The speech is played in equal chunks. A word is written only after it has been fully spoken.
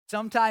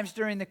Sometimes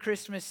during the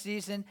Christmas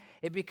season,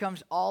 it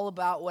becomes all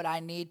about what I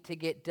need to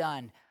get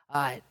done.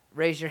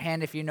 Raise your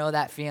hand if you know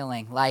that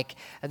feeling. Like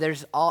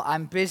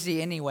I'm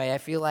busy anyway. I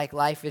feel like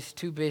life is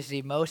too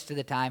busy most of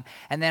the time.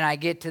 And then I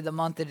get to the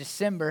month of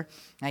December,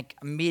 like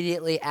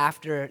immediately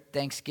after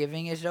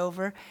Thanksgiving is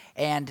over.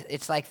 And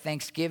it's like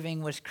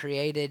Thanksgiving was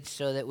created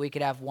so that we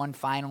could have one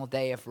final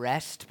day of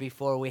rest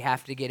before we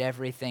have to get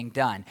everything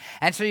done.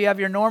 And so you have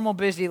your normal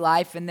busy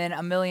life and then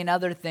a million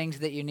other things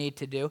that you need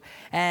to do.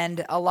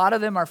 And a lot of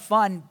them are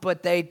fun,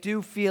 but they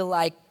do feel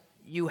like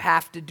you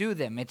have to do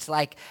them. It's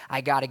like,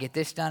 I got to get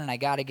this done, and I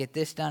got to get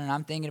this done, and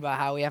I'm thinking about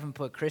how we haven't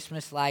put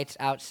Christmas lights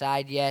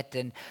outside yet,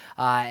 and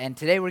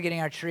today we're getting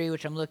our tree,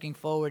 which I'm looking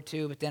forward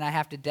to, but then I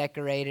have to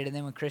decorate it, and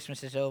then when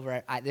Christmas is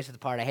over, this is the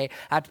part I hate,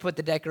 I have to put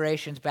the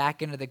decorations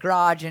back into the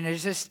garage, and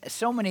there's just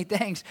so many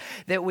things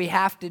that we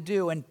have to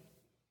do, and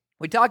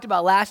we talked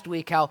about last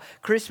week how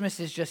Christmas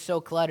is just so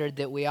cluttered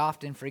that we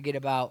often forget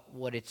about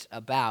what it's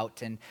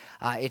about, and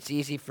it's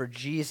easy for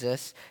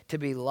Jesus to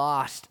be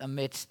lost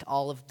amidst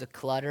all of the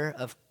clutter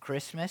of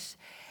Christmas,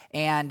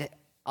 and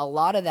a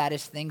lot of that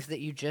is things that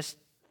you just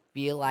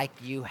feel like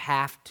you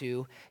have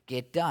to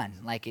get done,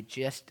 like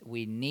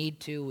we need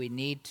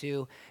to.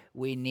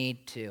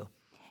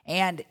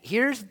 And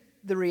here's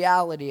the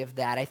reality of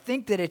that. I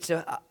think that it's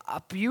a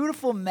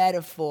beautiful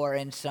metaphor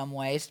in some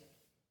ways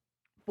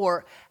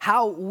for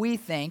how we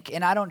think,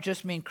 and I don't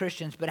just mean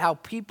Christians, but how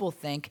people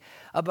think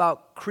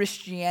about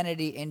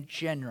Christianity in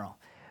general.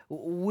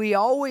 We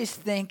always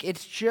think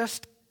it's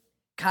just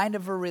kind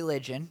of a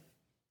religion,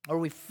 or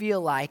we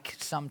feel like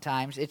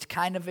sometimes it's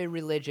kind of a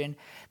religion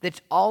that's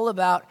all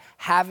about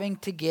having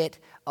to get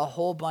a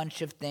whole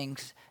bunch of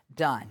things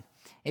done.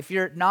 If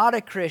you're not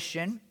a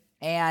Christian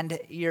and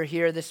you're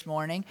here this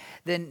morning,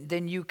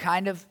 then you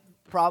kind of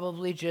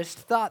probably just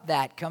thought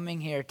that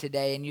coming here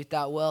today, and you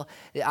thought, well,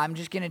 I'm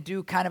just going to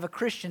do kind of a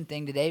Christian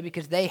thing today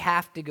because they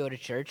have to go to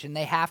church and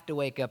they have to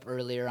wake up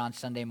earlier on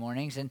Sunday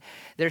mornings, and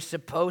they're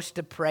supposed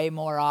to pray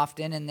more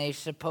often, and they're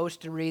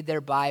supposed to read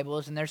their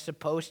Bibles, and they're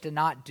supposed to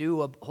not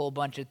do a whole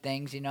bunch of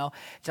things,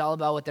 It's all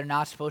about what they're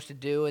not supposed to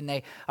do, and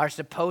they are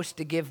supposed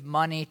to give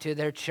money to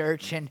their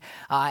church, and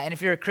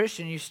if you're a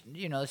Christian,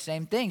 you know the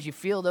same things. You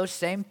feel those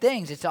same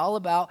things. It's all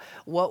about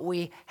what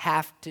we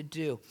have to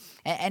do.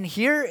 And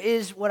here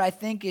is what I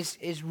think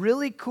is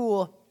really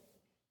cool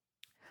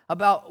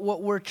about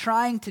what we're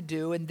trying to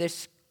do in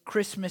this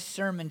Christmas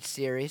sermon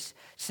series,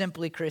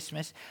 Simply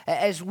Christmas,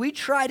 as we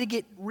try to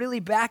get really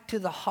back to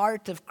the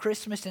heart of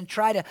Christmas and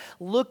try to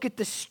look at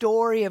the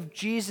story of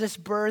Jesus'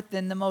 birth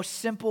in the most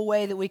simple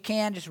way that we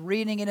can, just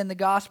reading it in the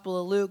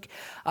Gospel of Luke.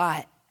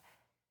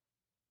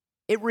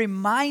 It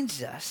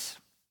reminds us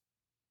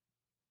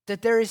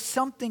that there is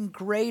something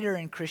greater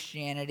in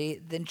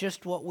Christianity than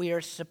just what we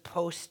are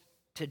supposed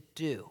to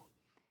do.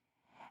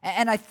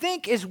 And I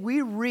think as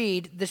we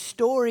read the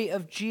story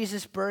of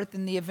Jesus' birth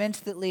and the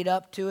events that lead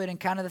up to it and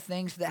kind of the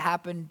things that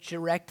happen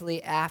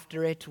directly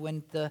after it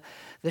when the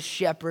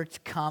shepherds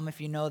come, if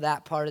you know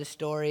that part of the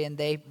story, and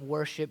they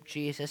worship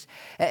Jesus.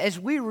 As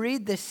we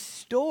read this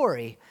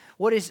story,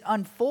 what is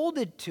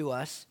unfolded to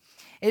us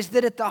is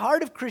that at the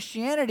heart of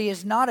Christianity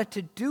is not a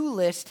to-do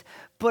list,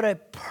 but a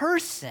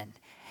person.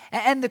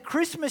 And the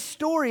Christmas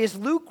story, as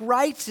Luke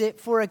writes it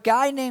for a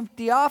guy named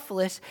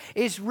Theophilus,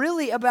 is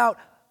really about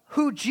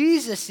who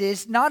Jesus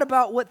is, not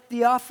about what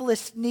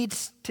Theophilus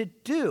needs to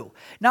do.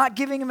 Not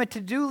giving him a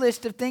to-do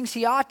list of things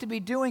he ought to be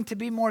doing to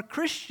be more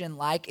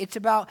Christian-like. It's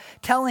about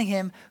telling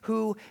him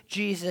who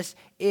Jesus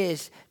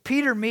is.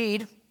 Peter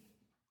Mead,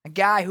 a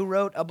guy who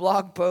wrote a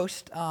blog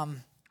post,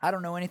 I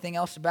don't know anything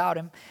else about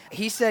him.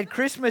 He said,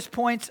 Christmas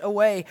points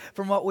away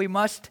from what we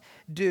must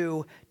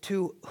do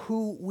to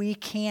who we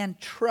can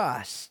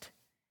trust,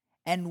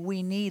 and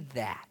we need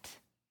that.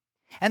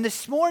 And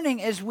this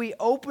morning, as we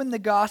open the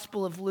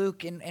Gospel of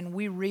Luke and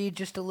we read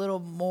just a little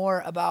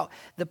more about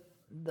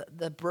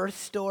the birth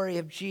story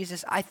of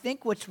Jesus, I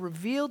think what's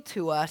revealed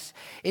to us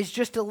is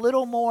just a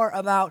little more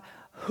about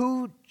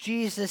who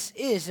Jesus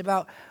is,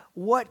 about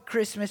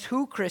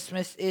who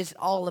Christmas is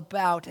all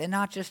about, and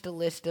not just a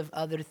list of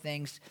other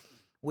things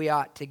we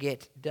ought to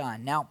get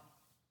done. Now,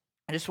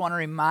 I just want to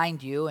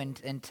remind you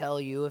and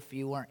tell you, if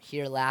you weren't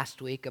here last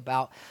week,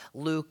 about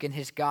Luke and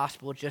his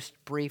gospel just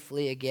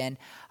briefly again.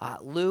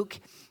 Luke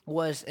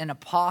was an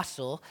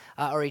apostle,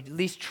 or at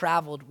least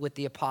traveled with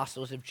the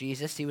apostles of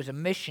Jesus. He was a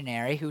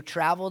missionary who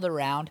traveled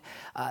around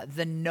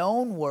the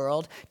known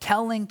world,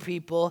 telling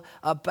people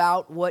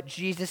about what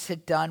Jesus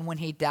had done when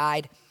he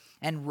died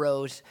and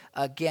rose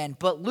again.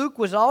 But Luke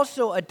was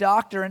also a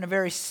doctor and a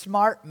very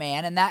smart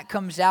man, and that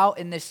comes out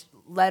in this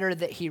letter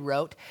that he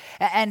wrote.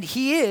 And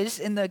he is,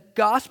 in the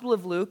Gospel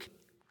of Luke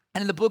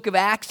and in the book of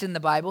Acts in the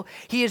Bible,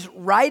 he is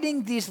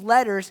writing these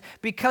letters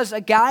because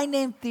a guy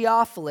named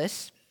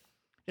Theophilus,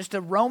 just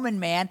a Roman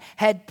man,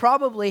 had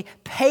probably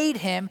paid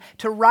him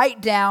to write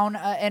down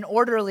an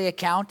orderly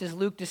account, as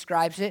Luke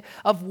describes it,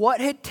 of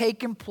what had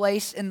taken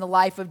place in the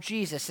life of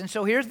Jesus. And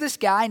so here's this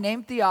guy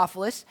named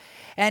Theophilus,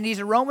 and he's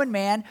a Roman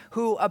man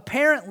who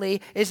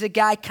apparently is a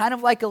guy kind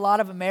of like a lot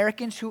of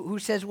Americans who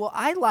says, well,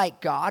 I like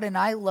God and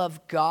I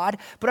love God,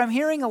 but I'm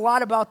hearing a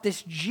lot about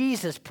this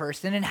Jesus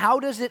person, and how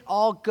does it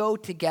all go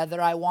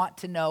together? I want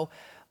to know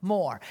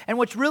more. And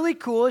what's really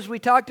cool, as we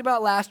talked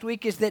about last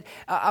week, is that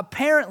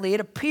apparently it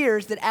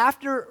appears that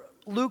after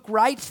Luke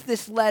writes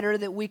this letter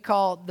that we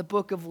call the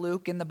book of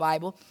Luke in the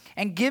Bible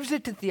and gives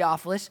it to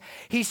Theophilus,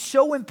 he's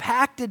so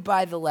impacted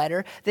by the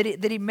letter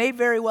that he may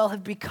very well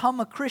have become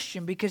a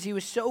Christian because he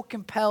was so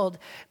compelled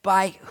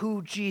by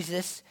who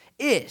Jesus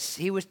is.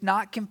 He was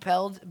not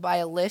compelled by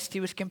a list. He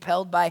was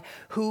compelled by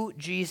who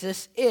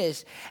Jesus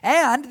is.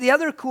 And the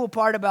other cool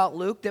part about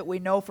Luke that we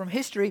know from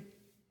history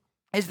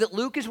is that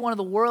Luke is one of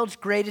the world's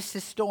greatest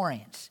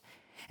historians.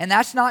 And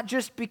that's not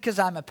just because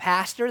I'm a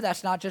pastor,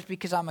 that's not just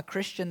because I'm a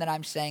Christian that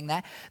I'm saying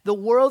that. The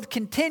world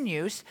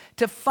continues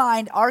to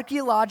find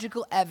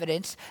archaeological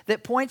evidence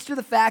that points to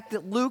the fact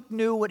that Luke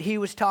knew what he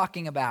was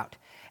talking about.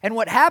 And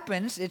what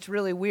happens, it's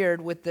really weird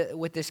with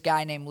this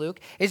guy named Luke,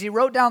 is he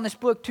wrote down this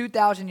book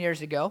 2,000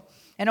 years ago,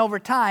 and over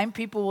time,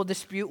 people will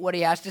dispute what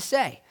he has to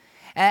say.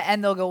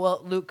 And they'll go,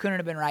 well, Luke couldn't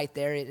have been right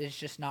there. It's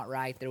just not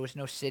right. There was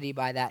no city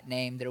by that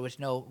name. There was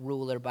no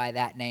ruler by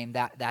that name.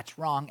 That's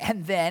wrong.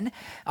 And then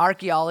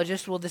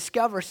archaeologists will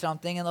discover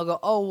something, and they'll go,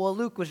 oh, well,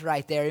 Luke was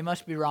right there. He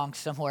must be wrong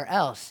somewhere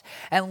else.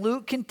 And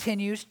Luke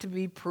continues to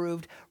be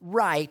proved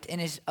right in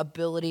his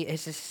ability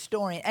as a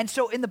historian. And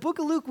so in the book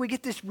of Luke, we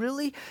get this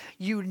really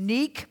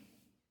unique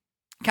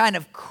kind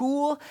of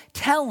cool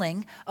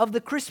telling of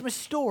the Christmas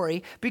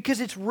story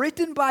because it's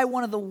written by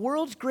one of the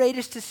world's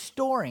greatest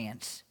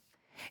historians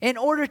in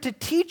order to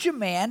teach a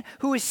man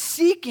who is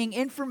seeking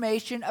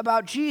information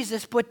about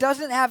Jesus but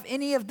doesn't have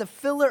any of the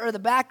filler or the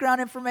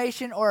background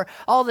information or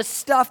all the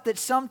stuff that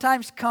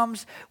sometimes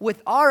comes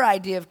with our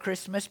idea of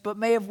Christmas but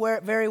may have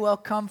very well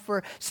come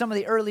for some of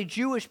the early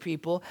Jewish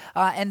people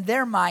and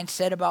their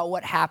mindset about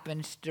what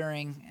happens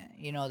during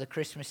the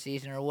Christmas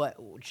season or what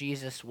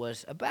Jesus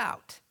was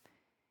about.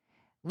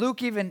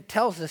 Luke even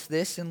tells us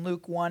this in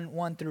Luke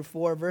 1 through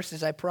 4,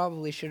 verses I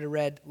probably should have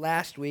read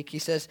last week. He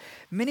says,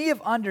 many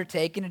have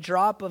undertaken to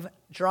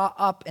draw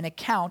up an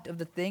account of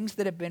the things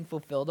that have been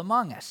fulfilled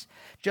among us,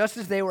 just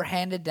as they were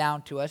handed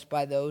down to us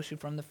by those who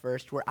from the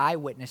first were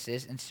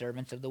eyewitnesses and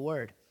servants of the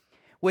word.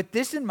 With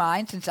this in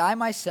mind, since I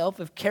myself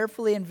have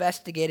carefully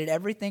investigated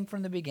everything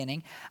from the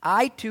beginning,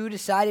 I too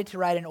decided to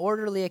write an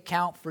orderly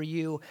account for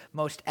you,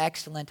 most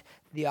excellent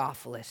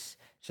Theophilus,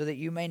 so that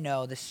you may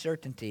know the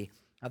certainty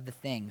of the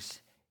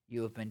things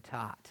you have been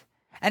taught.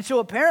 And so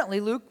apparently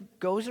Luke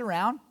goes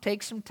around,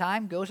 takes some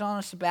time, goes on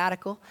a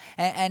sabbatical,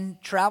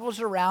 and travels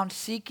around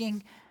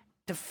seeking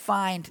to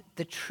find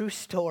the true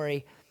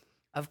story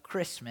of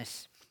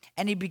Christmas.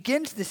 And he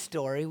begins this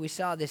story, we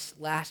saw this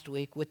last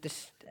week,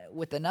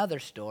 with another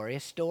story, a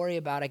story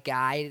about a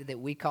guy that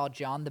we call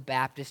John the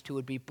Baptist who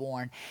would be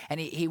born. And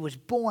he was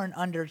born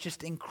under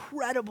just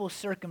incredible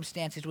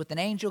circumstances with an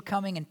angel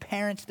coming and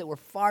parents that were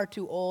far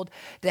too old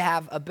to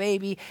have a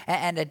baby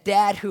and a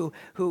dad who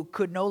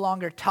could no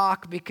longer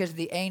talk because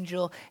the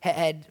angel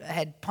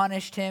had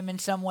punished him in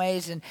some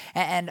ways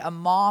and a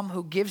mom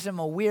who gives him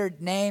a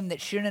weird name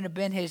that shouldn't have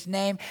been his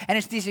name. And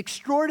it's these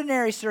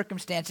extraordinary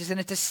circumstances, and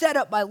it's a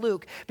setup by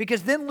Luke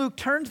because then Luke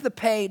turns the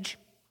page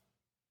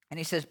and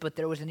he says, but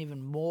there was an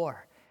even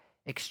more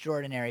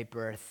extraordinary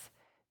birth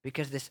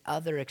because this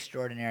other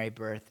extraordinary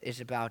birth is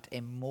about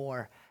a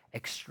more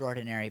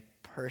extraordinary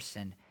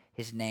person.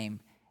 His name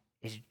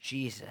is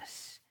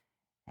Jesus.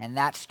 And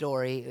that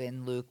story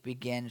in Luke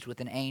begins with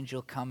an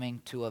angel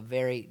coming to a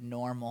very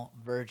normal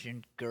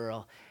virgin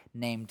girl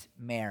named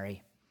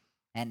Mary.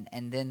 And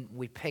then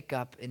we pick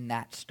up in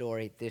that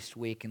story this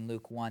week in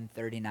Luke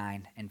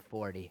 1:39 and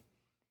 40.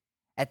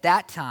 At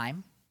that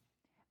time,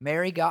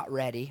 Mary got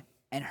ready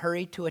and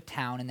hurried to a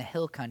town in the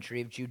hill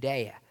country of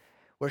Judea,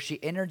 where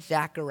she entered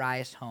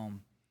Zacharias'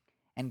 home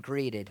and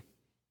greeted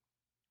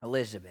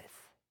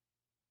Elizabeth.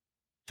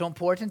 So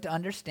important to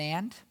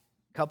understand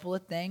a couple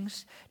of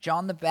things.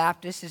 John the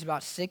Baptist is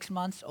about 6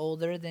 months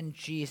older than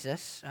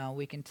Jesus.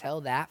 We can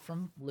tell that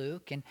from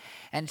Luke.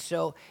 And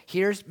so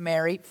here's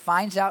Mary,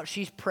 finds out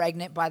she's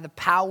pregnant by the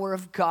power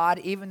of God,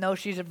 even though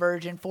she's a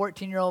virgin,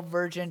 14-year-old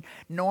virgin,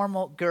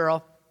 normal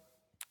girl,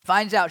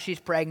 finds out she's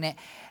pregnant,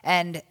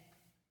 and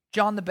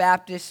John the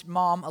Baptist's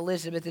mom,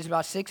 Elizabeth, is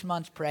about 6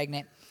 months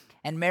pregnant,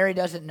 and Mary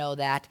doesn't know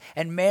that.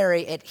 And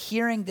Mary, at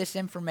hearing this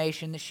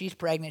information that she's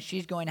pregnant,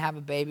 she's going to have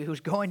a baby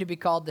who's going to be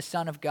called the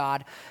Son of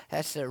God.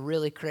 That's a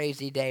really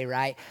crazy day,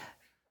 right?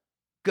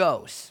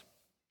 Goes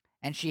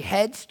and she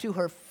heads to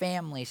her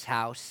family's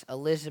house,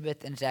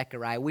 Elizabeth and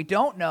Zechariah. We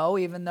don't know,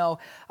 even though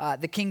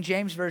the King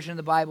James Version of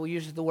the Bible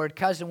uses the word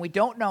cousin, we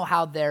don't know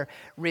how they're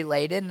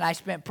related. And I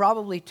spent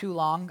probably too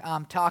long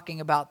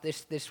talking about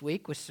this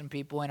week with some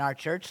people in our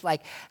church.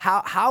 Like,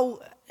 how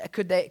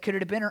could it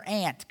have been her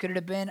aunt? Could it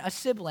have been a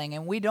sibling?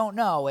 And we don't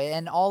know.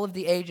 And all of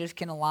the ages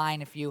can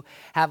align if you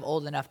have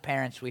old enough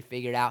parents, we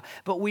figured out.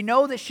 But we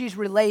know that she's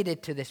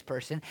related to this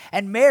person.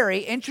 And Mary,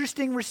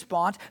 interesting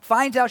response,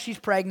 finds out she's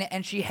pregnant,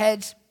 and she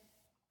heads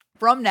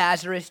from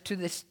Nazareth to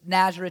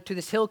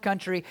this hill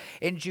country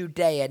in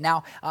Judea.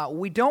 Now,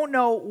 we don't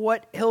know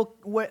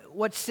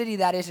what city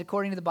that is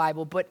according to the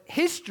Bible, but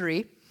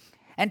history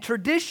and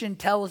tradition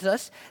tells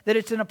us that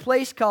it's in a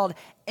place called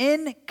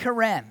En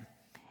Kerem.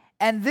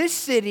 And this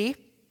city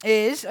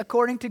is,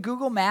 according to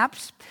Google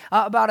Maps,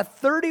 about a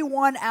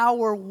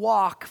 31-hour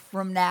walk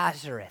from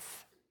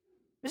Nazareth.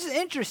 This is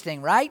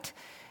interesting, right?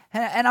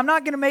 And I'm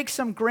not going to make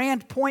some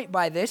grand point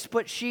by this,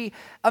 but she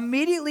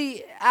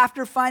immediately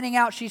after finding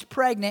out she's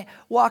pregnant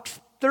walks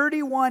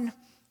 31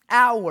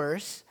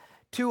 hours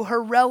to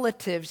her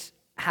relative's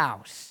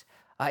house.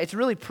 It's a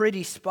really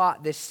pretty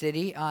spot, this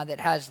city, that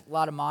has a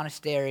lot of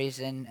monasteries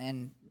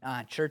and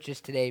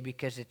churches today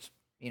because it's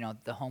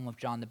the home of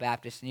John the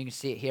Baptist, and you can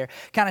see it here.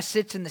 Kind of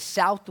sits in the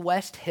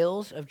southwest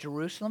hills of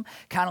Jerusalem,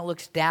 kind of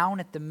looks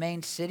down at the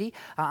main city.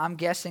 I'm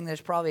guessing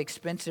there's probably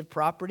expensive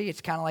property. It's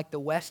kind of like the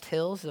West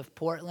Hills of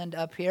Portland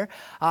up here.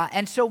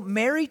 And so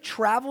Mary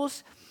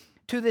travels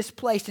to this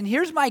place, and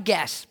here's my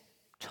guess,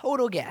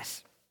 total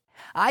guess.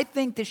 I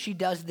think that she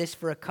does this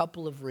for a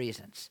couple of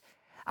reasons.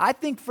 I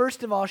think,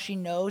 first of all, she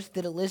knows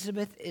that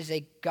Elizabeth is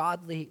a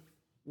godly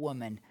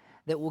woman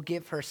that will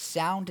give her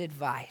sound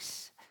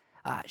advice.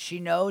 She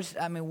knows,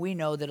 we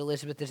know that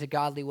Elizabeth is a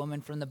godly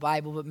woman from the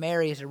Bible, but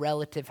Mary as a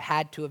relative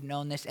had to have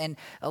known this, and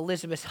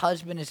Elizabeth's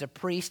husband is a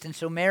priest, and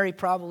so Mary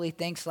probably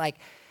thinks like,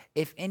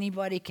 if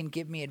anybody can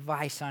give me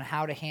advice on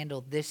how to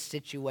handle this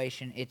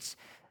situation, it's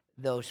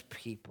those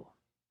people.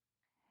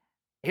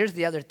 Here's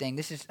the other thing.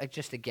 This is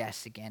just a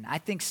guess again. I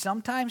think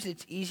sometimes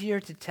it's easier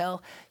to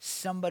tell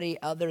somebody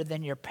other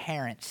than your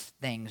parents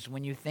things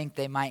when you think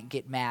they might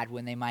get mad,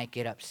 when they might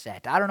get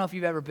upset. I don't know if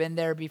you've ever been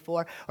there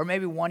before, or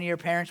maybe one of your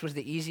parents was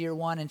the easier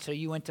one, and so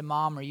you went to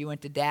mom or you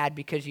went to dad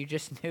because you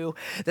just knew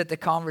that the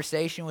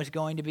conversation was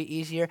going to be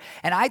easier.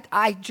 And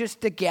I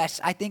just to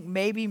guess, I think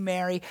maybe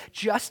Mary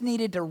just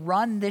needed to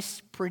run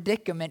this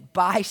predicament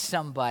by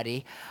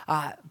somebody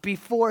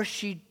before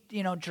she,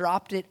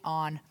 dropped it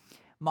on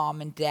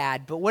mom and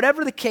dad. But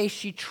whatever the case,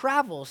 she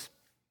travels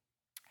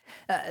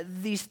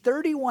these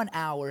 31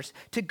 hours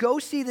to go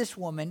see this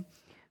woman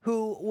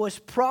who was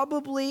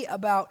probably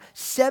about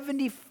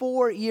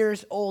 74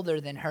 years older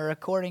than her,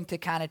 according to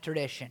kind of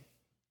tradition.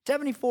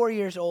 74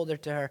 years older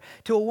to her,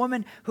 to a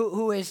woman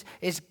who is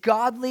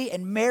godly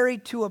and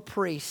married to a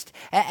priest,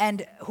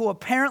 and who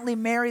apparently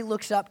Mary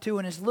looks up to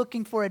and is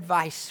looking for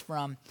advice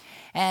from,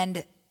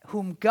 and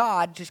whom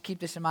God, just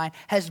keep this in mind,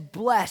 has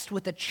blessed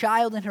with a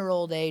child in her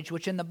old age,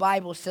 which in the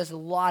Bible says a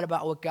lot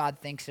about what God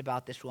thinks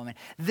about this woman.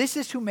 This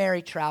is who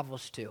Mary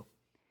travels to.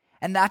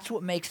 And that's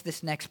what makes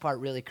this next part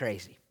really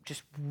crazy,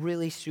 just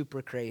really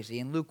super crazy.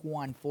 In Luke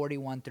 1,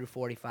 41 through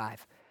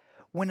 45,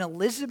 when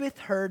Elizabeth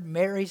heard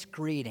Mary's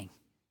greeting,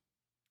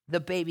 the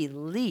baby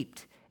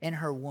leaped in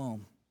her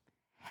womb.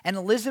 And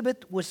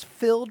Elizabeth was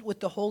filled with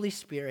the Holy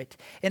Spirit.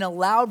 In a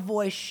loud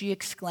voice she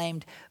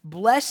exclaimed,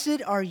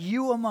 "Blessed are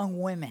you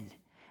among women,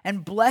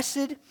 and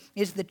blessed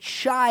is the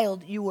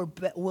child you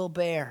will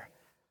bear.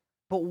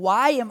 But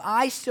why am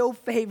I so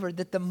favored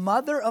that the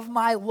mother of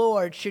my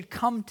Lord should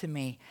come to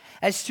me?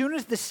 As soon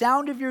as the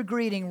sound of your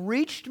greeting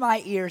reached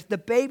my ears, the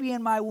baby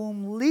in my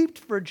womb leaped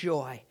for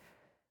joy.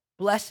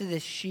 Blessed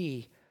is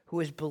she who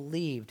has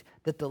believed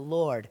that the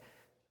Lord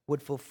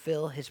would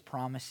fulfill his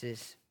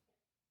promises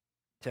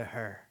to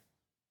her."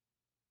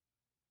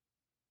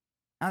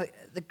 Now,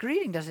 the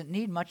greeting doesn't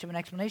need much of an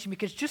explanation,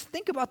 because just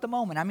think about the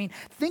moment.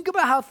 Think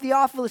about how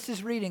Theophilus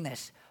is reading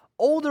this.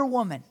 Older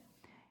woman.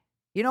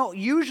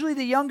 Usually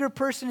the younger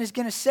person is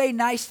going to say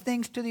nice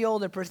things to the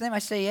older person. They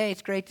might say, "Hey,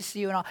 it's great to see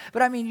you," and all.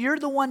 But you're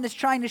the one that's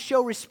trying to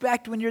show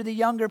respect when you're the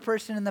younger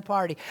person in the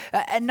party.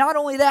 And not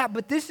only that,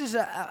 but this is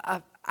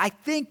I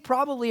think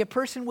probably a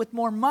person with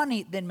more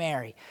money than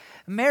Mary.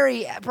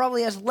 Mary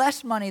probably has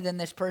less money than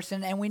this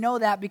person, and we know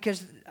that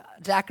because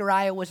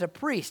Zechariah was a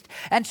priest.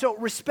 And so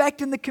respect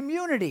in the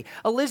community.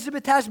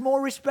 Elizabeth has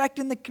more respect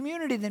in the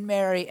community than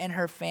Mary and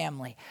her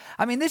family.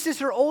 This is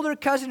her older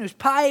cousin who's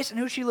pious and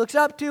who she looks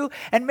up to,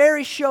 and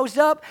Mary shows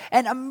up,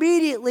 and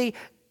immediately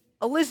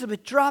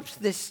Elizabeth drops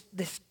this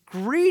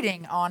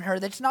greeting on her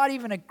that's not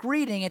even a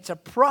greeting, it's a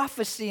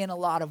prophecy in a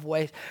lot of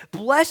ways.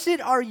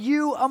 Blessed are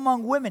you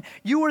among women.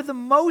 You are the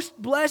most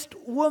blessed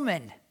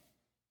woman,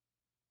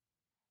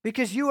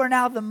 because you are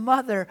now the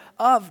mother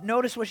of,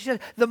 notice what she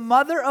said, the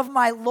mother of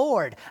my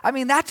Lord.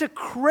 That's a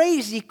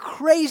crazy,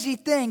 crazy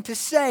thing to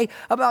say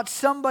about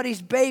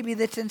somebody's baby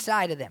that's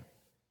inside of them.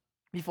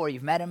 before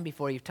you've met them,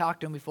 before you've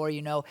talked to them, before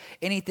you know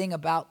anything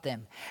about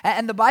them.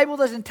 And the Bible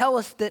doesn't tell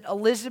us that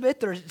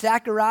Elizabeth or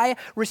Zechariah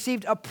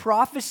received a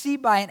prophecy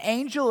by an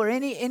angel or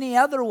any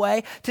other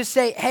way to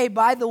say, hey,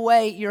 by the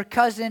way, your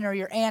cousin or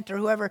your aunt or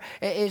whoever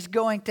is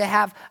going to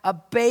have a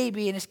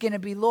baby and it's going to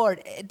be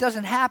Lord. It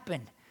doesn't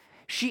happen.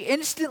 She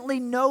instantly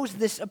knows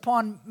this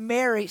upon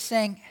Mary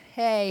saying,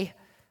 hey,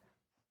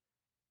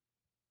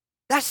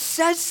 that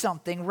says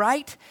something,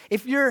 right?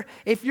 If you're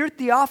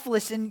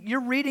Theophilus and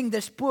you're reading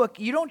this book,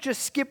 you don't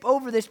just skip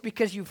over this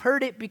because you've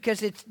heard it,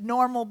 because it's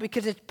normal,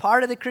 because it's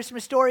part of the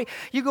Christmas story.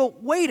 You go,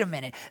 wait a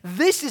minute,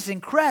 this is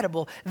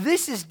incredible,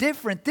 this is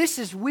different, this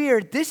is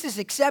weird, this is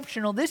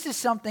exceptional, this is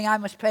something I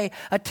must pay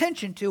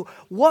attention to.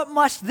 What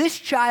must this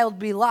child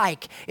be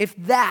like if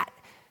that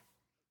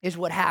is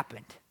what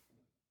happened?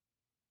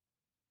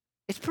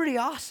 It's pretty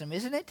awesome,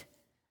 isn't it?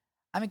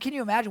 I mean, can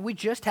you imagine? We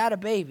just had a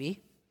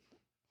baby.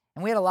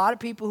 And we had a lot of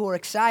people who were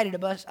excited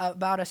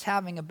about us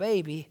having a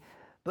baby,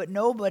 but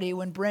nobody,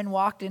 when Bryn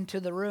walked into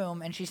the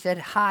room and she said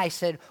hi,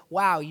 said,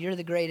 wow, you're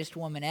the greatest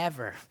woman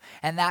ever.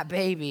 And that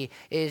baby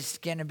is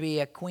going to be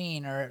a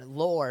queen or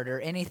lord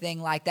or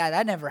anything like that.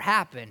 That never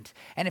happened.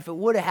 And if it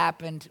would have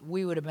happened,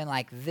 we would have been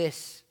like,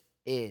 this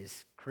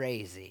is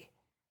crazy.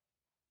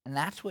 And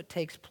that's what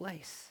takes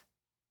place.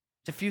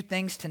 There's a few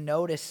things to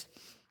notice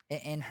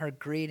in her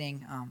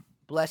greeting.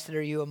 Blessed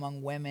are you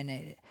among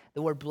women.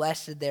 The word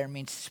blessed there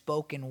means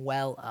spoken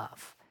well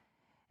of.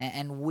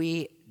 And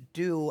we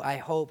do, I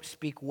hope,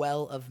 speak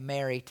well of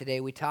Mary today.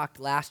 We talked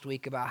last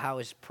week about how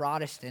as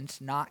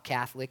Protestants, not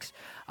Catholics,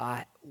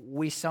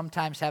 we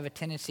sometimes have a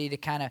tendency to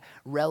kind of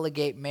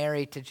relegate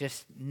Mary to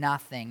just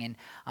nothing. And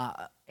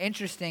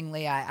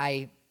interestingly,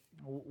 I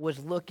was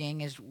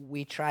looking as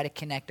we try to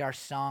connect our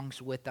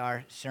songs with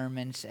our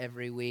sermons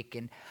every week,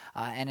 and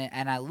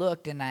I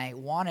looked and I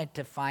wanted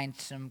to find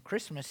some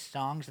Christmas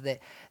songs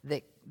that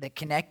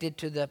connected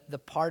to the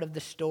part of the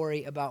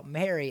story about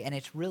Mary, and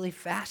it's really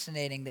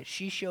fascinating that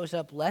she shows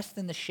up less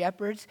than the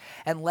shepherds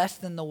and less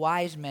than the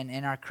wise men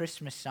in our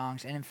Christmas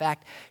songs. And in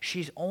fact,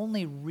 she's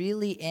only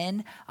really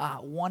in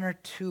one or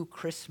two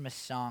Christmas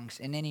songs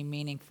in any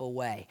meaningful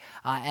way.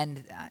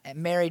 And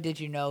Mary,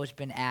 did you know, has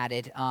been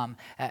added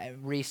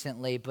recently,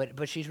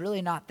 but she's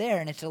really not there,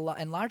 and it's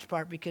in large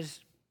part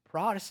because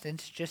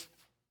Protestants just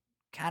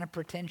kind of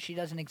pretend she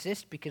doesn't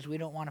exist because we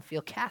don't want to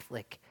feel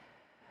Catholic.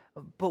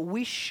 But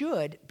we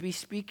should be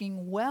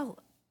speaking well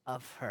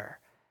of her.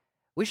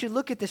 We should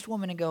look at this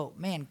woman and go,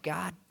 man,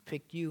 God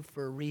picked you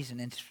for a reason.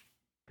 And it's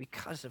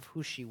because of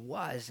who she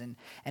was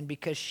and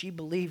because she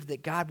believed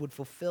that God would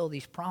fulfill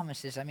these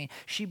promises. I mean,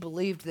 she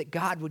believed that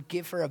God would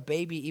give her a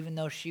baby even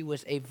though she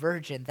was a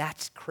virgin.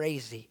 That's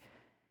crazy.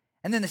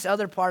 And then this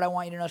other part I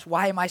want you to notice,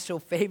 why am I so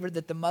favored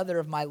that the mother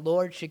of my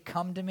Lord should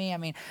come to me? I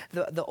mean,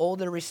 the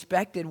older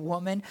respected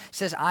woman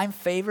says, I'm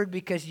favored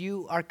because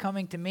you are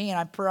coming to me. And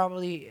I'm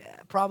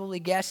probably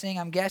guessing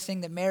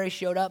that Mary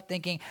showed up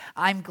thinking,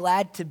 I'm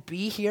glad to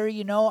be here,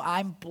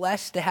 I'm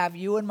blessed to have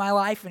you in my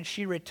life. And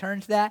she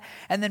returns that.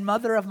 And then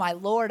mother of my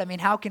Lord, I mean,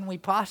 how can we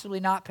possibly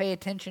not pay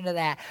attention to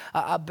that?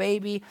 A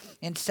baby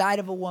inside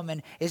of a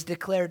woman is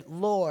declared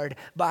Lord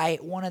by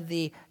one of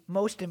the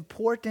most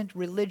important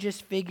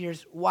religious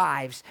figures'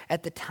 wives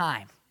at the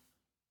time.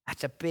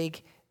 That's a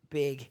big,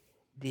 big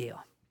deal.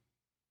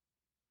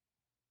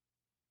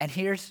 And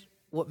here's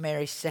what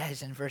Mary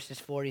says in verses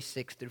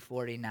 46 through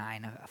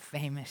 49, a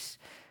famous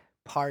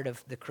part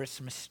of the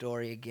Christmas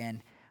story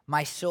again.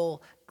 My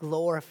soul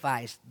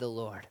glorifies the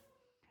Lord,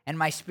 and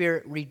my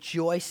spirit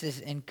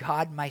rejoices in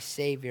God my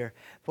Savior,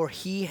 for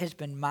he has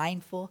been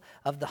mindful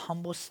of the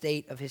humble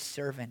state of his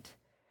servant.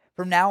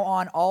 From now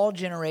on, all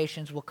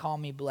generations will call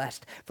me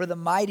blessed, for the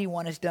Mighty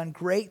One has done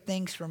great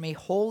things for me.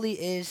 Holy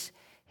is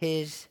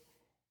his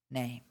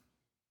name.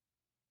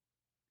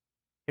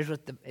 This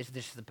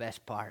is the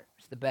best part.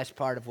 It's the best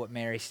part of what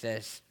Mary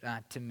says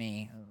to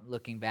me,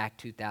 looking back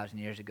 2,000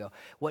 years ago.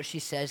 What she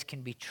says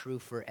can be true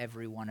for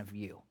every one of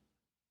you.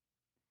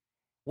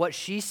 What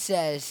she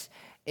says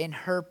in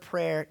her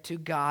prayer to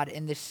God,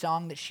 in this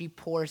song that she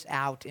pours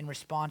out in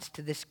response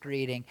to this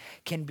greeting,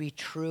 can be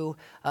true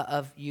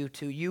of you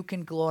too. You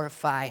can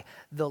glorify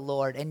the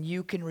Lord and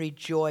you can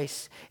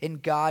rejoice in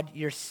God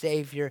your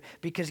Savior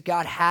because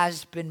God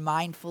has been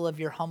mindful of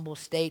your humble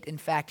state. In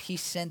fact, he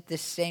sent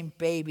this same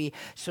baby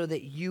so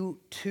that you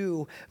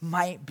too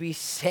might be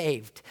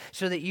saved,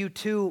 so that you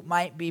too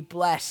might be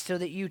blessed, so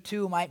that you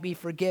too might be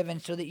forgiven,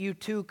 so that you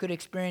too could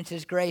experience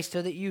his grace,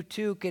 so that you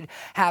too could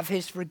have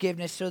his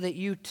forgiveness, so that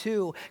you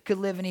too could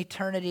live in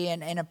eternity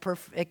and in a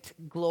perfect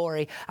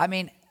glory. I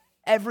mean,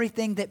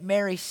 everything that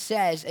Mary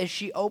says as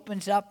she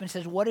opens up and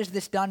says, what has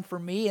this done for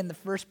me? In the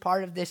first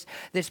part of this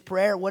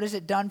prayer, what has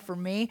it done for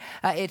me?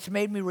 It's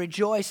made me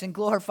rejoice and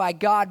glorify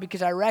God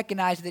because I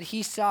recognize that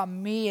he saw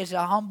me as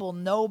a humble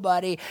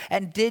nobody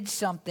and did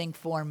something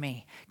for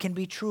me. Can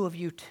be true of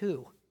you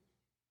too.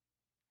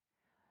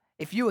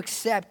 If you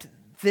accept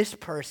this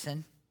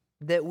person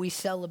that we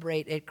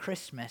celebrate at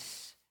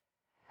Christmas,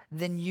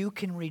 then you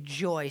can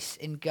rejoice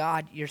in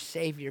God, your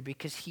Savior,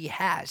 because He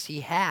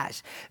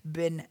has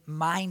been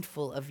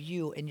mindful of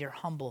you in your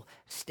humble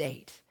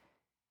state.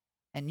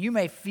 And you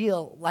may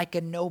feel like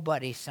a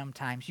nobody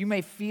sometimes. You may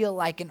feel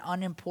like an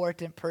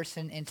unimportant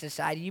person in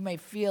society. You may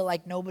feel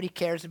like nobody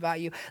cares about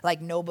you,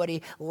 like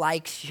nobody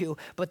likes you.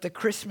 But the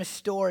Christmas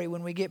story,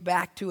 when we get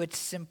back to its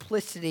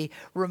simplicity,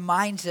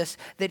 reminds us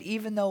that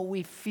even though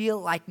we feel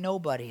like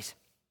nobodies,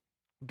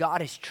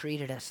 God has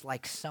treated us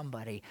like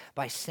somebody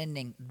by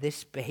sending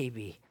this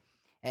baby,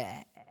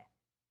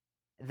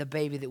 the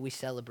baby that we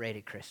celebrate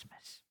at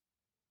Christmas.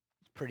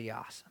 It's pretty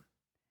awesome.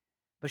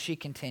 But she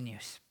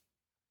continues.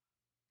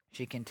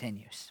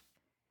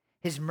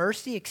 His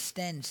mercy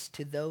extends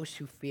to those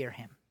who fear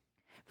him.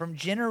 From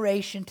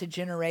generation to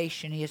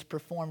generation, he has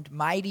performed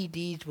mighty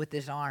deeds with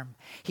his arm.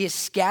 He has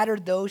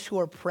scattered those who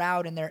are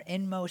proud in their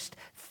inmost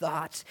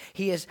thoughts.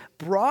 He has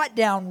brought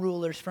down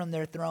rulers from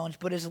their thrones,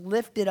 but has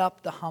lifted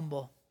up the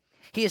humble.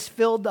 He has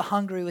filled the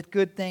hungry with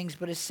good things,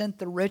 but has sent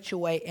the rich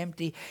away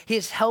empty. He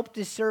has helped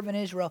his servant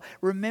Israel,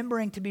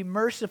 remembering to be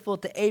merciful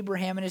to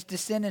Abraham and his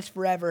descendants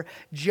forever,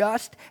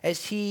 just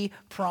as he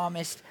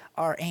promised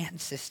our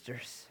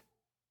ancestors.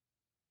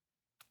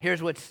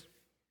 There's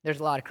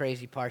a lot of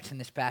crazy parts in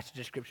this passage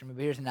of Scripture, but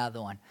here's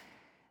another one.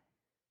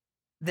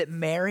 That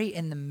Mary,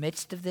 in the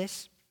midst of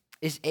this,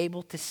 is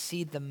able to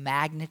see the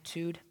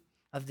magnitude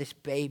of this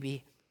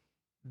baby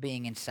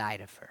being inside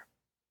of her.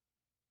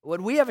 What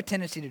I have a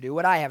tendency to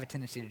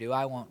do,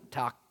 I won't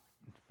talk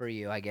for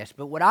you, I guess,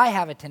 but what I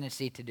have a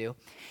tendency to do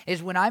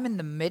is when I'm in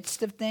the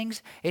midst of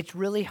things, it's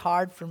really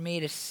hard for me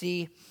to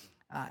see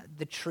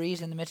the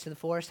trees in the midst of the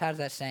forest. How does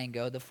that saying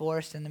go? The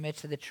forest in the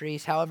midst of the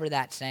trees, however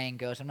that saying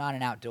goes. I'm not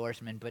an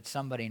outdoorsman, but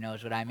somebody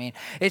knows what I mean.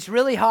 It's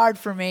really hard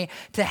for me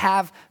to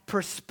have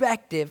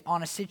perspective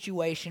on a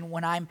situation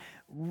when I'm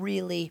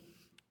really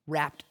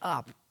wrapped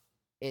up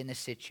in the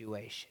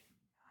situation.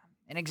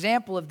 An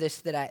example of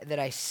this that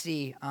I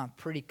see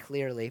pretty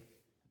clearly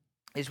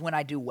is when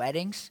I do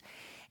weddings.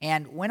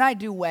 And when I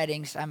do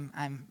weddings,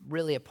 I'm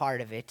really a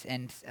part of it,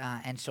 and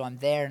so I'm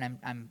there, and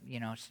I'm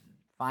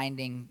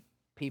finding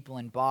people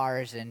in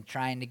bars and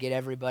trying to get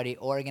everybody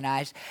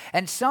organized.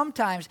 And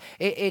sometimes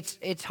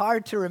it's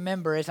hard to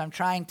remember as I'm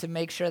trying to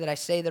make sure that I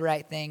say the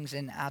right things.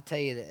 And I'll tell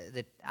you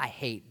that I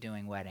hate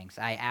doing weddings.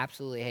 I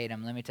absolutely hate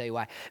them. Let me tell you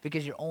why.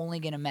 Because you're only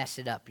going to mess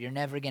it up. You're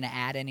never going to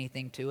add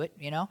anything to it,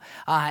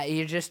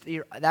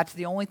 that's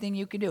the only thing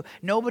you can do.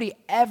 Nobody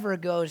ever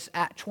goes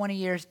at 20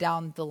 years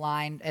down the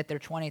line at their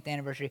 20th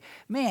anniversary.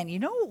 Man, you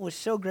know what was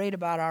so great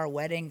about our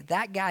wedding?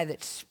 That guy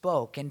that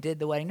spoke and did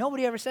the wedding.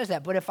 Nobody ever says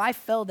that. But if I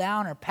fell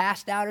down or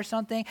passed out or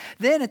something,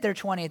 then at their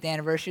 20th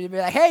anniversary, they'd be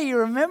like, hey, you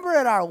remember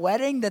at our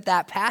wedding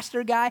that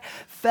pastor guy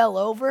fell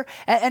over?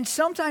 And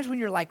sometimes when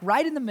you're like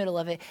right in the middle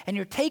of it and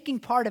you're taking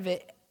part in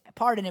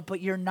it, but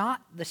you're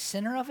not the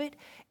center of it,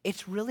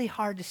 it's really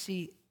hard to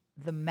see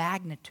the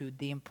magnitude,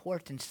 the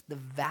importance, the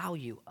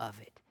value of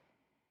it.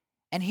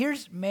 And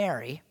here's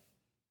Mary,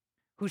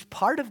 who's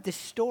part of this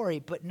story,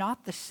 but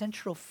not the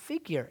central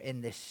figure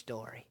in this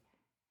story.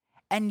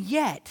 And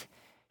yet,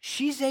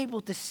 she's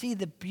able to see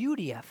the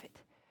beauty of it.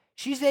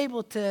 She's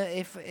able to,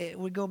 if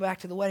we go back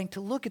to the wedding,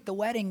 to look at the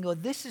wedding and go,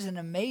 this is an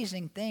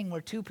amazing thing where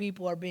two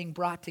people are being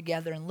brought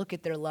together, and look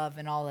at their love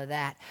and all of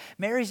that.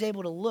 Mary's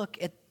able to look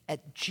at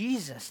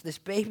Jesus, this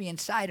baby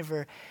inside of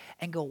her,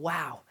 and go,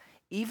 wow,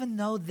 even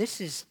though this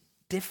is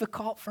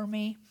difficult for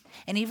me,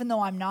 and even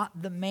though I'm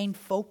not the main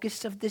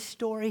focus of this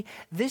story,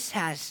 this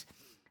has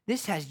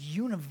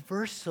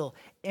universal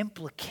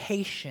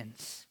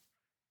implications.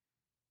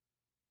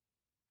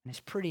 And it's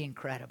pretty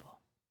incredible.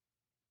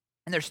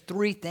 And there's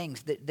three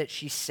things that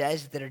she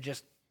says that are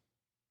just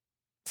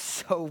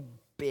so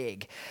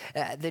big,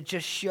 that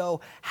just show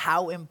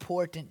how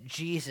important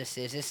Jesus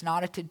is. It's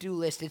not a to-do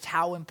list, it's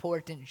how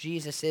important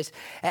Jesus is.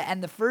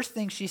 And the first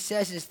thing she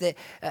says is that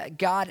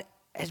God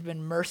has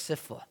been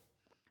merciful.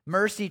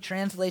 Mercy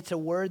translates a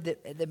word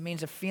that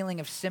means a feeling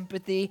of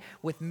sympathy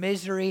with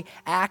misery,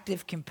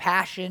 active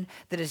compassion,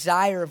 the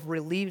desire of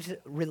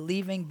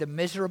relieving the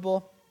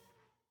miserable.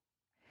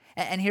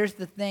 And here's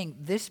the thing,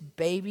 this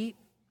baby,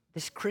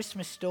 this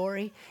Christmas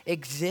story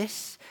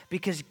exists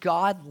because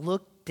God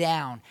looked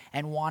down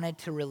and wanted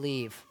to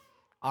relieve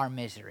our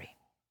misery.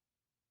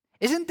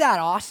 Isn't that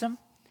awesome?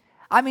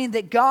 I mean,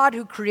 that God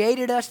who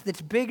created us,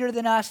 that's bigger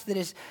than us, that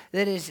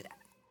is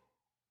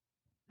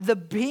the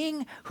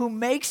being who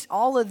makes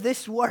all of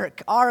this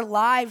work, our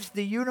lives,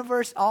 the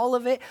universe, all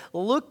of it,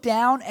 looked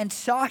down and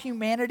saw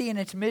humanity in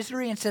its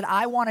misery and said,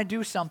 I want to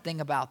do something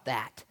about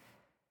that.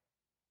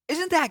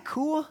 Isn't that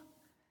cool?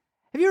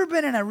 Have you ever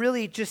been in a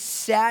really just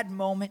sad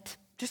moment,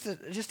 just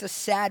a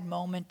sad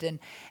moment,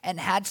 and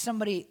had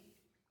somebody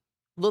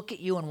look at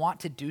you and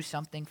want to do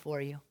something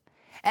for you?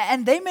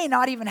 And they may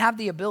not even have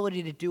the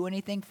ability to do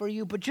anything for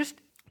you, but just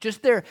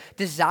their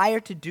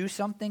desire to do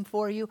something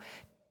for you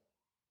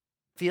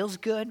feels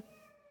good.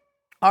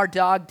 Our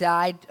dog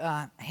died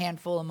a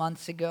handful of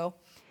months ago,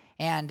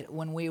 and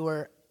when we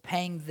were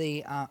paying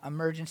the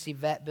emergency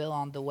vet bill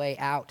on the way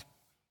out,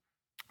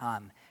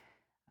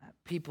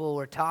 people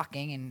were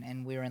talking,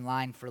 and we were in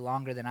line for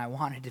longer than I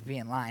wanted to be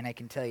in line, I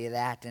can tell you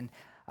that. And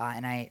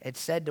I had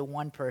said to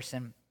one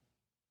person,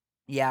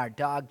 yeah, our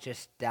dog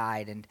just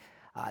died. And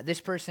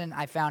this person,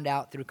 I found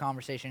out through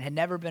conversation, had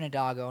never been a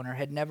dog owner,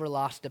 had never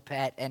lost a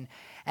pet.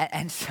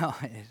 And so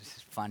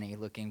it's funny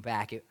looking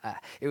back.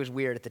 It was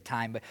weird at the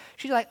time. But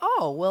she's like,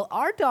 oh, well,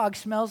 our dog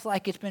smells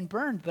like it's been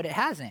burned, but it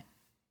hasn't.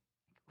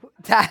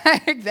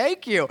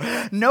 Thank you.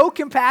 No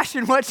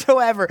compassion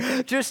whatsoever.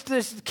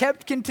 Just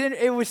kept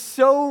continuing. It was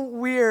so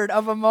weird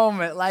of a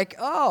moment. Like,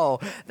 oh,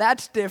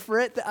 that's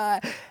different.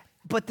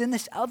 But then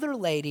this other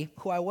lady,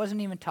 who I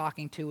wasn't even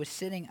talking to, was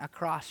sitting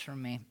across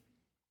from me.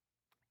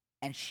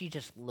 And she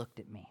just looked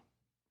at me.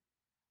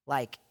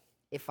 Like,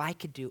 if I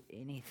could do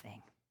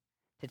anything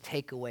to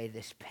take away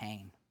this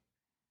pain,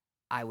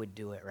 I would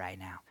do it right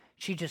now.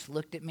 She just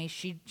looked at me.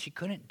 She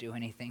couldn't do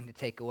anything to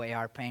take away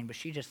our pain, but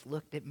she just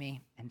looked at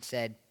me and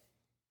said,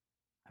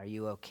 are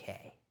you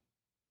okay?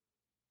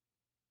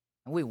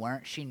 And we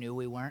weren't. She knew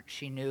we weren't.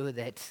 She knew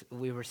that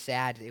we were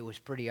sad. It was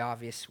pretty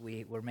obvious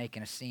we were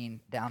making a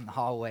scene down the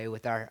hallway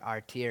with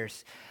our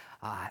tears.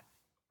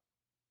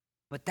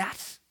 But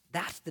that's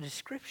the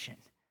description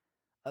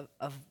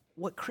of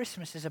what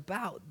Christmas is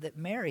about that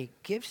Mary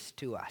gives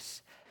to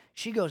us.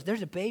 She goes,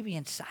 there's a baby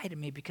inside of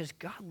me because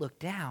God looked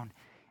down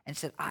and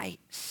said, I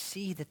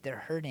see that they're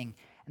hurting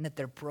and that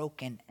they're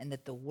broken and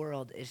that the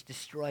world is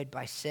destroyed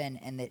by sin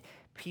and that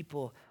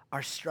people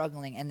are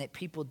struggling and that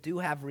people do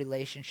have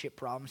relationship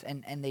problems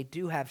and they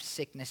do have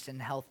sickness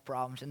and health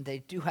problems and they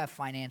do have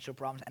financial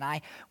problems, and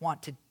I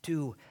want to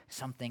do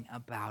something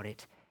about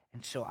it.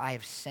 And so I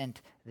have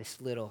sent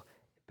this little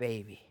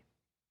baby.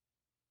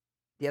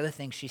 The other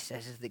thing she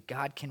says is that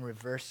God can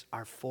reverse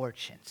our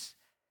fortunes.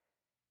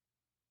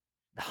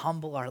 The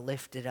humble are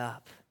lifted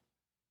up.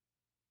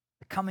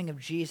 The coming of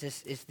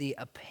Jesus is the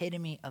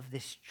epitome of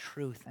this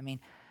truth. I mean,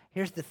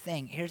 here's the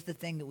thing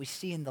that we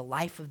see in the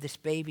life of this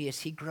baby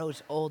as he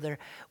grows older.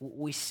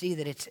 We see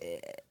that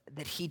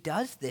that he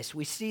does this.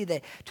 We see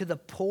that to the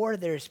poor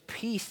there's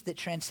peace that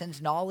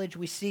transcends knowledge.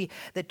 We see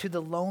that to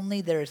the lonely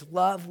there's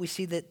love. We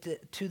see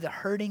that to the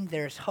hurting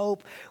there's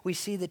hope. We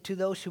see that to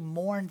those who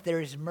mourn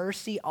there is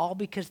mercy, all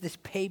because this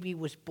baby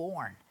was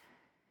born.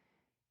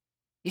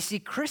 You see,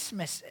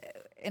 Christmas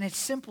in its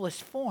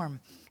simplest form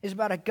is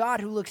about a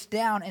God who looks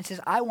down and says,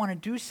 I want to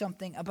do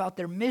something about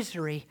their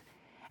misery.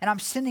 And I'm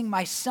sending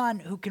my son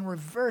who can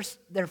reverse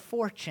their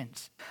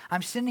fortunes.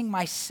 I'm sending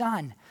my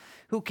son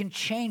who can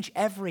change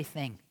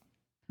everything.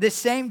 This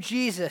same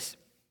Jesus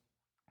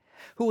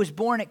who was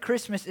born at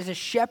Christmas is a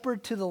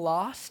shepherd to the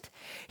lost.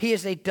 He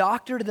is a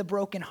doctor to the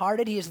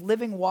brokenhearted. He is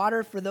living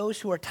water for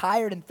those who are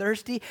tired and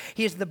thirsty.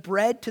 He is the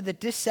bread to the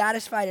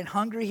dissatisfied and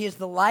hungry. He is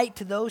the light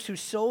to those whose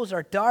souls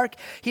are dark.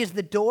 He is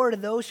the door to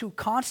those who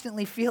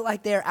constantly feel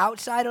like they are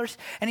outsiders.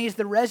 And he is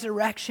the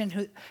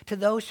resurrection to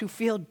those who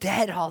feel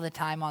dead all the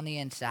time on the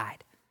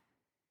inside.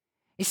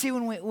 You see,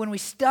 when we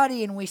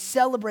study and we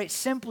celebrate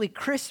simply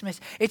Christmas,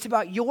 it's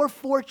about your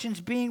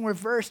fortunes being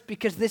reversed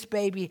because this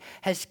baby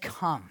has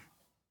come.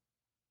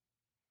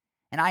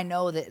 And I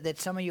know that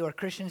some of you are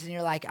Christians and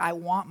you're like, I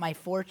want my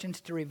fortunes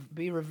to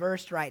be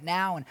reversed right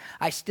now, and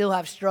I still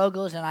have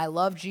struggles and I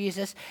love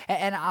Jesus.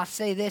 And I'll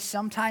say this,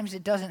 sometimes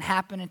it doesn't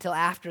happen until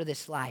after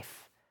this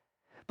life.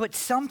 But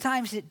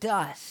sometimes it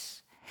does.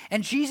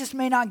 And Jesus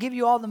may not give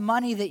you all the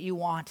money that you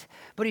want,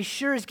 but he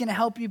sure is going to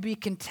help you be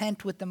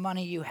content with the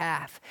money you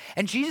have.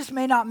 And Jesus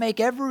may not make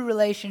every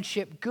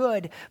relationship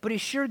good, but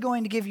he's sure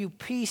going to give you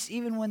peace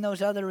even when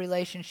those other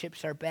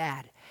relationships are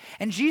bad.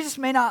 And Jesus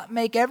may not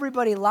make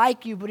everybody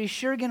like you, but he's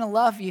sure going to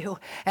love you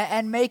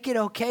and make it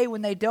okay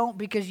when they don't,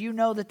 because you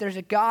know that there's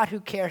a God who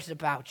cares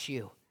about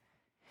you.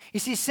 You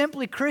see,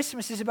 simply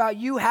Christmas is about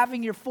you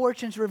having your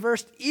fortunes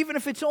reversed, even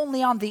if it's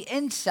only on the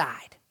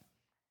inside.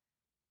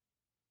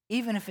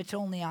 Even if it's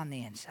only on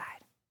the inside.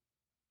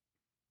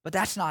 But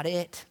that's not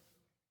it.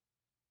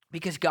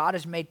 Because God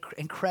has made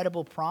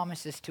incredible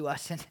promises to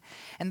us.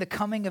 And the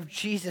coming of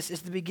Jesus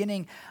is the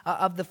beginning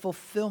of the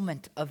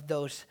fulfillment of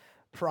those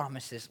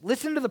promises.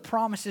 Listen to the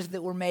promises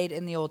that were made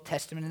in the Old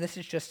Testament, and this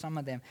is just some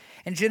of them.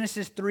 In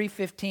Genesis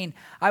 3:15,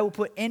 I will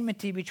put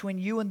enmity between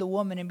you and the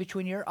woman, and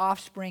between your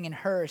offspring and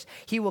hers.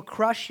 He will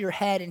crush your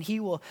head, and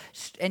you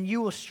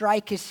will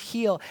strike his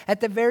heel.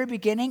 At the very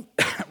beginning,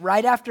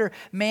 right after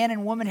man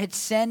and woman had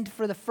sinned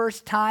for the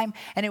first time,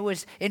 and it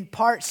was in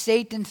part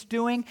Satan's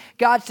doing,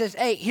 God says,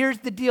 hey, here's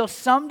the deal.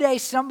 Someday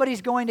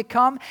somebody's going to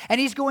come,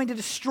 and he's going to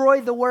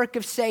destroy the work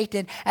of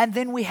Satan. And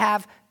then we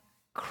have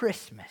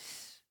Christmas.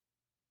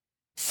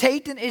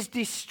 Satan is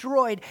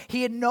destroyed.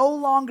 He no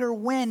longer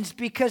wins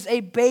because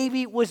a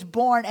baby was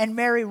born, and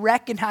Mary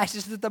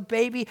recognizes that the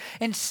baby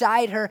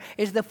inside her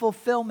is the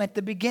fulfillment,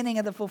 the beginning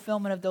of the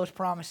fulfillment of those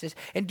promises.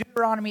 In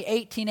Deuteronomy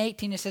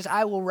 18:18, it says,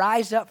 I will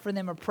rise up for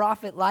them a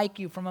prophet like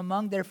you from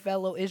among their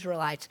fellow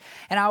Israelites,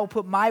 and I will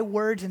put my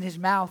words in his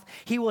mouth.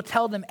 He will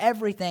tell them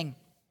everything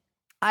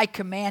I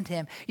command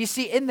him. You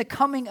see, in the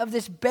coming of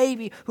this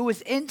baby who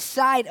is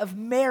inside of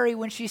Mary,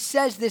 when she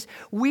says this,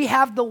 we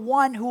have the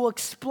one who will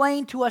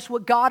explain to us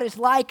what God is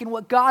like and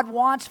what God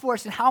wants for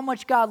us and how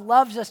much God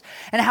loves us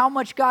and how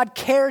much God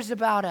cares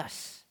about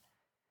us.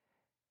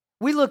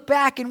 We look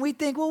back and we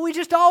think, well, we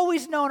just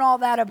always known all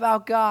that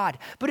about God.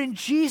 But in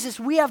Jesus,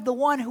 we have the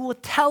one who will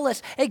tell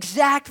us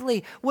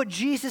exactly what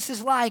Jesus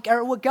is like,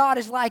 or what God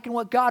is like, and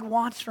what God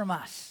wants from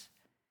us.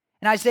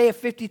 In Isaiah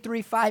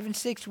 53, 5 and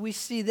 6, we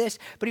see this.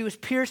 But he was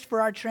pierced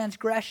for our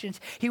transgressions.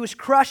 He was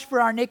crushed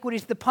for our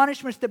iniquities. The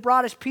punishments that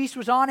brought us peace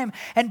was on him.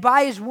 And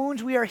by his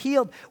wounds we are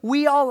healed.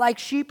 We all like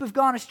sheep have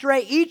gone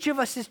astray. Each of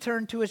us has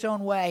turned to his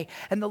own way.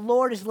 And the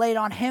Lord has laid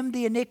on him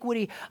the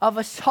iniquity of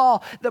us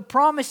all. The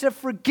promise of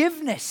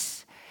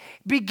forgiveness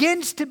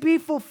begins to be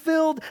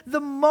fulfilled the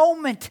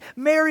moment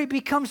Mary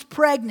becomes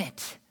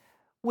pregnant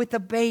with a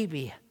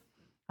baby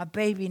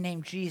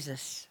named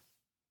Jesus.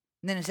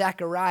 And then in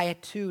Zechariah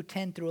 2,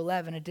 10 through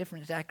 11, a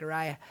different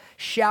Zechariah.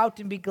 Shout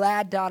and be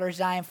glad, daughter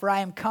Zion, for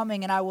I am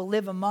coming and I will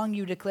live among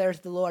you,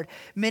 declares the Lord.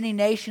 Many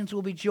nations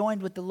will be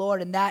joined with the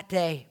Lord in that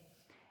day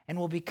and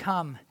will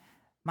become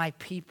my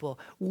people.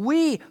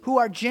 We who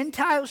are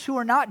Gentiles, who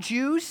are not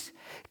Jews,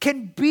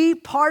 can be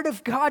part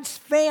of God's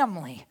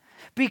family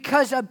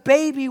because a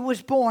baby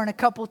was born a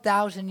couple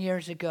thousand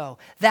years ago.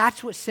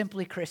 That's what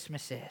Simply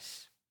Christmas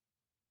is.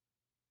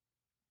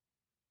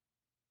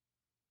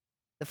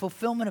 The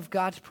fulfillment of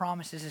God's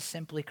promises is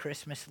simply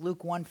Christmas.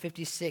 Luke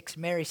 1:56,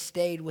 Mary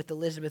stayed with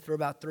Elizabeth for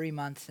about 3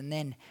 months and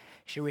then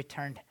she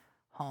returned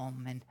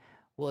home. And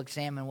we'll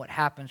examine what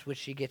happens when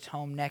she gets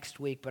home next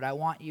week. But I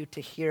want you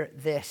to hear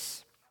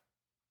this.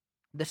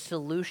 The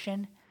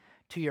solution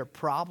to your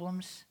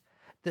problems,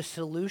 the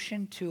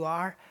solution to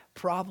our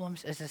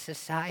problems as a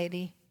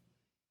society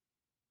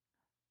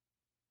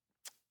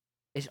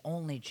is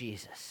only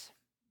Jesus.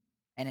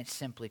 And it's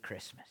simply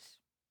Christmas.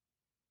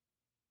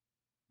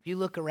 If you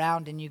look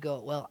around and you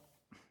go, well,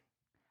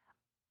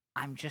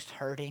 I'm just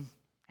hurting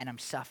and I'm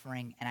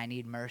suffering and I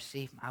need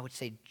mercy, I would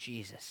say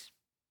Jesus.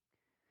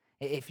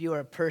 If you are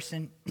a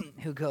person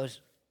who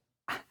goes,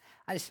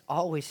 I just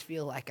always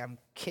feel like I'm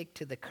kicked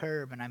to the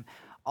curb and I'm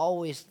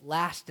always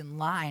last in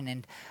line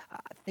and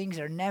things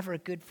are never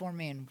good for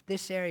me in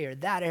this area or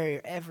that area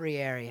or every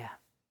area,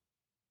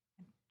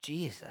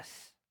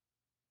 Jesus.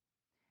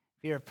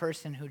 If you're a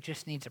person who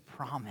just needs a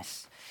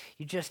promise,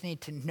 you just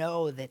need to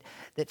know that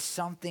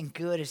something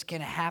good is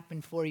going to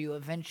happen for you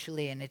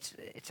eventually, and it's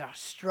a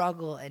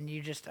struggle, and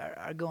you just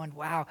are going,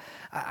 wow,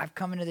 I've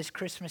come into this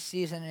Christmas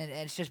season, and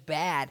it's just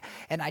bad,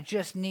 and I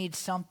just need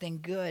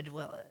something good.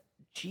 Well,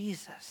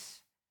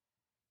 Jesus,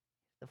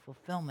 the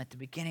fulfillment, the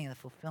beginning of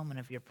the fulfillment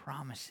of your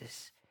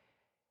promises.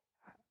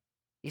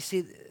 You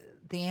see,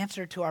 the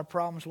answer to our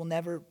problems will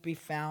never be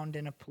found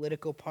in a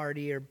political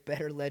party or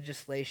better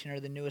legislation or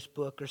the newest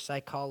book or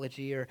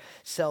psychology or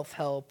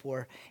self-help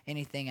or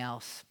anything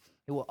else.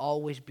 It will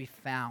always be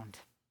found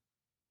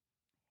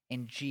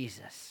in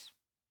Jesus.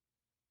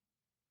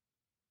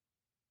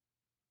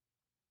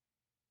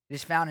 It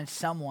is found in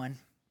someone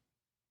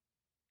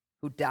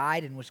who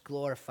died and was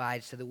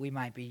glorified so that we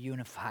might be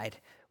unified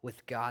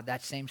with God.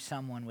 That same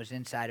someone was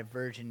inside a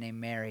virgin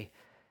named Mary.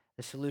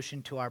 The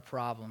solution to our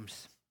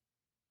problems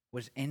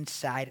was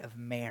inside of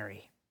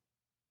Mary.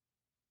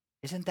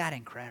 Isn't that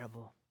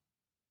incredible?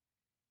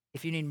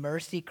 If you need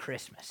mercy,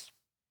 Christmas.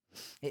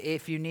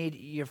 If you need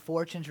your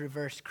fortunes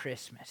reversed,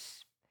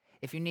 Christmas.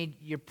 If you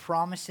need your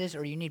promises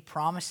or you need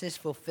promises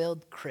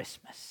fulfilled,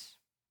 Christmas.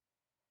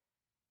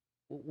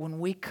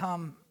 When we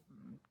come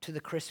to the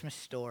Christmas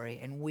story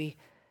and we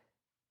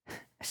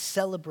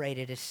celebrate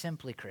it as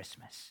simply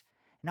Christmas,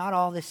 not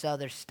all this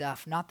other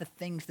stuff, not the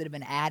things that have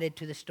been added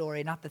to the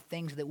story, not the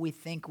things that we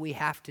think we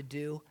have to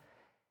do,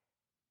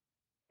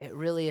 it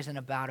really isn't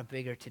about a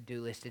bigger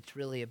to-do list. It's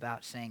really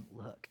about saying,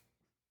 look,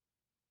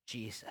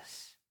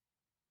 Jesus.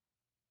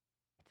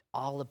 It's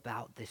all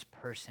about this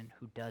person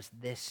who does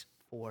this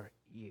for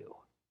you.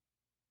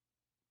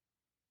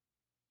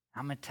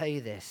 I'm going to tell you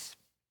this.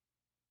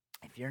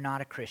 If you're not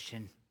a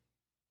Christian,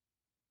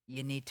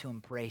 you need to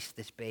embrace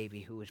this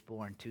baby who was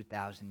born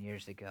 2,000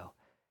 years ago.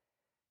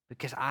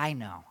 Because I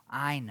know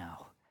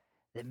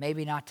that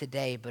maybe not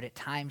today, but at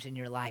times in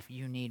your life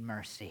you need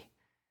mercy.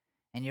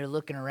 And you're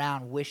looking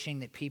around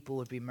wishing that people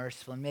would be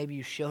merciful. And maybe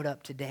you showed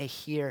up today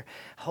here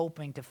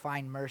hoping to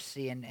find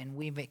mercy. And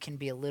we can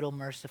be a little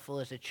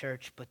merciful as a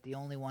church, but the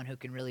only one who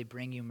can really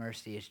bring you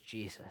mercy is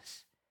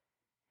Jesus.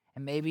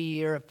 And maybe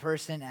you're a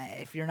person,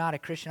 if you're not a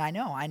Christian, I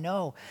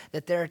know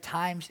that there are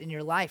times in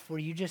your life where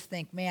you just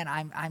think, man,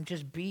 I'm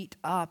just beat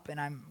up and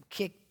I'm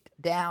kicked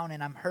down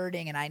and I'm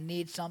hurting and I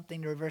need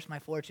something to reverse my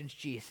fortunes,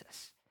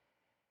 Jesus.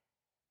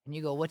 And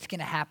you go, what's going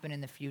to happen in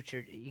the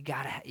future? You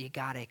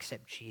gotta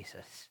accept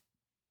Jesus.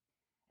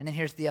 And then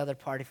here's the other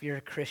part. If you're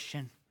a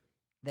Christian,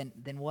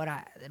 then what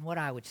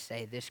I would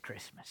say this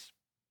Christmas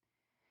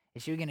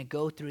is you're going to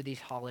go through these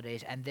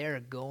holidays and there are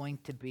going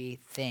to be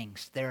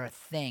things. There are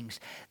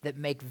things that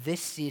make this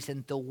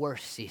season the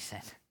worst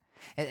season.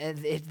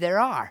 There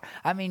are.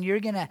 I mean, you're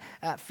going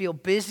to feel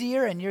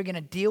busier and you're going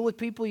to deal with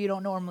people you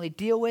don't normally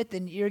deal with,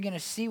 and you're going to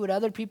see what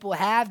other people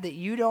have that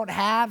you don't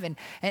have.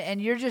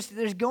 And you're just,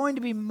 there's going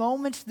to be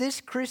moments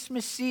this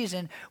Christmas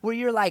season where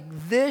you're like,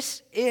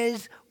 this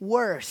is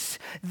worse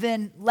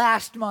than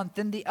last month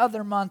and the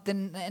other month.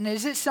 And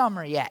is it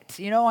summer yet?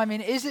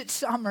 Is it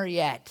summer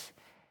yet?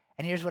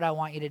 And here's what I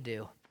want you to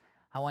do.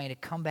 I want you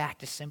to come back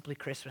to Simply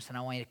Christmas, and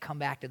I want you to come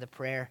back to the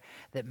prayer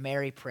that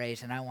Mary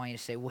prays, and I want you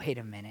to say, wait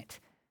a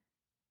minute.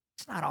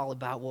 It's not all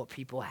about what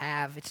people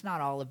have. It's not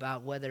all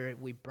about whether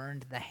we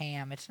burned the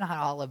ham. It's not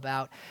all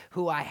about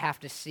who I have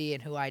to see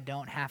and who I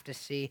don't have to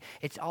see.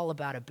 It's all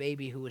about a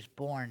baby who was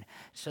born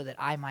so that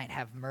I might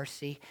have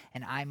mercy,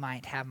 and I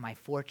might have my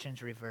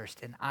fortunes reversed,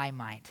 and I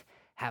might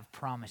have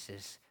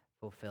promises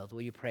fulfilled.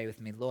 Will you pray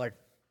with me? Lord,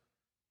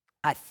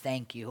 I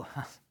thank you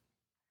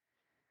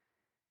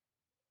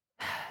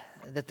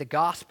that the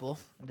gospel,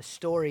 the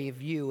story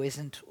of you,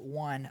 isn't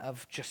one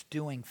of just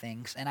doing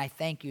things. And I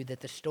thank you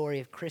that the story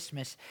of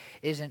Christmas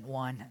isn't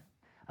one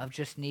of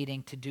just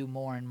needing to do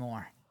more and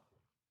more.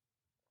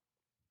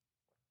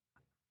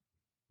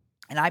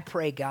 And I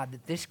pray, God,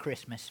 that this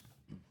Christmas,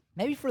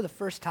 maybe for the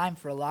first time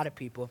for a lot of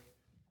people,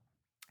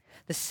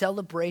 the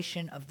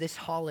celebration of this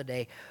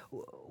holiday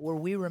where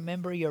we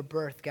remember your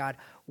birth, God,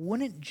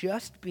 wouldn't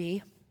just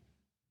be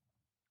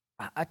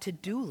a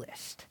to-do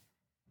list.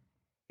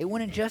 It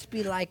wouldn't just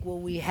be like, well,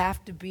 we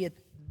have to be at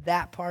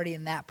that party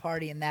and that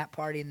party and that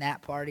party and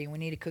that party, and we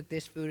need to cook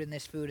this food and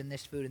this food and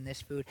this food and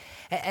this food.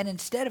 And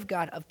instead of,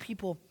 God, of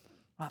people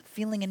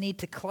feeling a need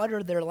to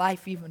clutter their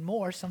life even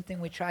more,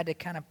 something we tried to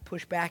kind of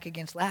push back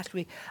against last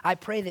week, I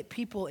pray that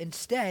people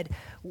instead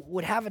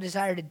would have a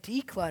desire to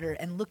declutter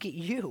and look at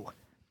you.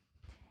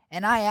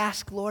 And I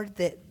ask, Lord,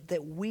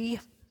 that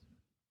we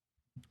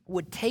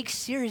would take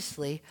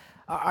seriously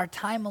our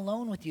time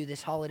alone with you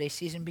this holiday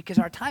season, because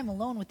our time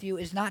alone with you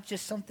is not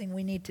just something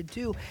we need to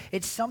do.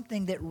 It's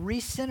something that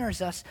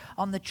recenters us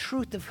on the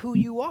truth of who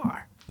you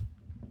are.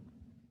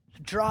 So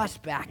draw us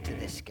back to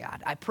this,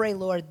 God. I pray,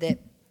 Lord, that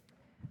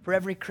for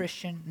every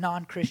Christian,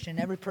 non-Christian,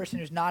 every person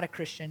who's not a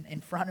Christian in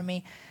front of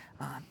me,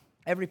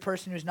 every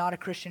person who's not a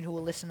Christian who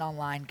will listen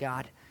online,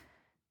 God,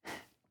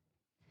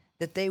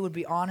 that they would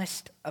be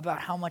honest about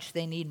how much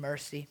they need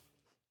mercy.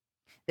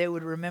 They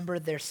would remember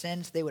their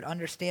sins. They would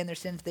understand their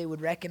sins. They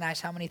would recognize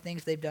how many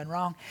things they've done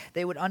wrong.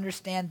 They would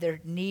understand their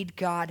need,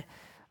 God,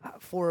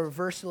 for a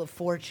reversal of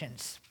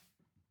fortunes.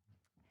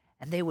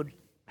 And they would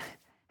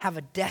have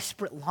a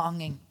desperate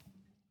longing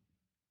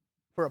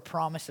for a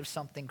promise of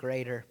something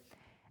greater.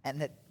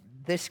 And that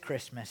this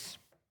Christmas,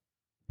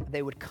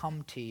 they would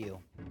come to you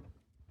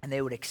and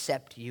they would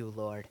accept you,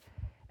 Lord,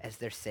 as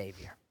their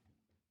Savior.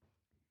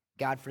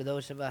 God, for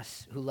those of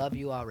us who love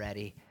you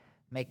already,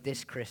 make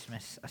this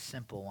Christmas a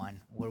simple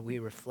one where we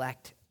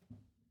reflect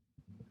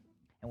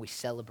and we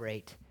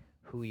celebrate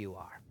who you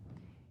are.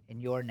 In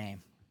your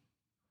name,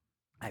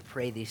 I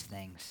pray these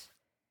things.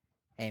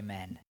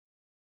 Amen.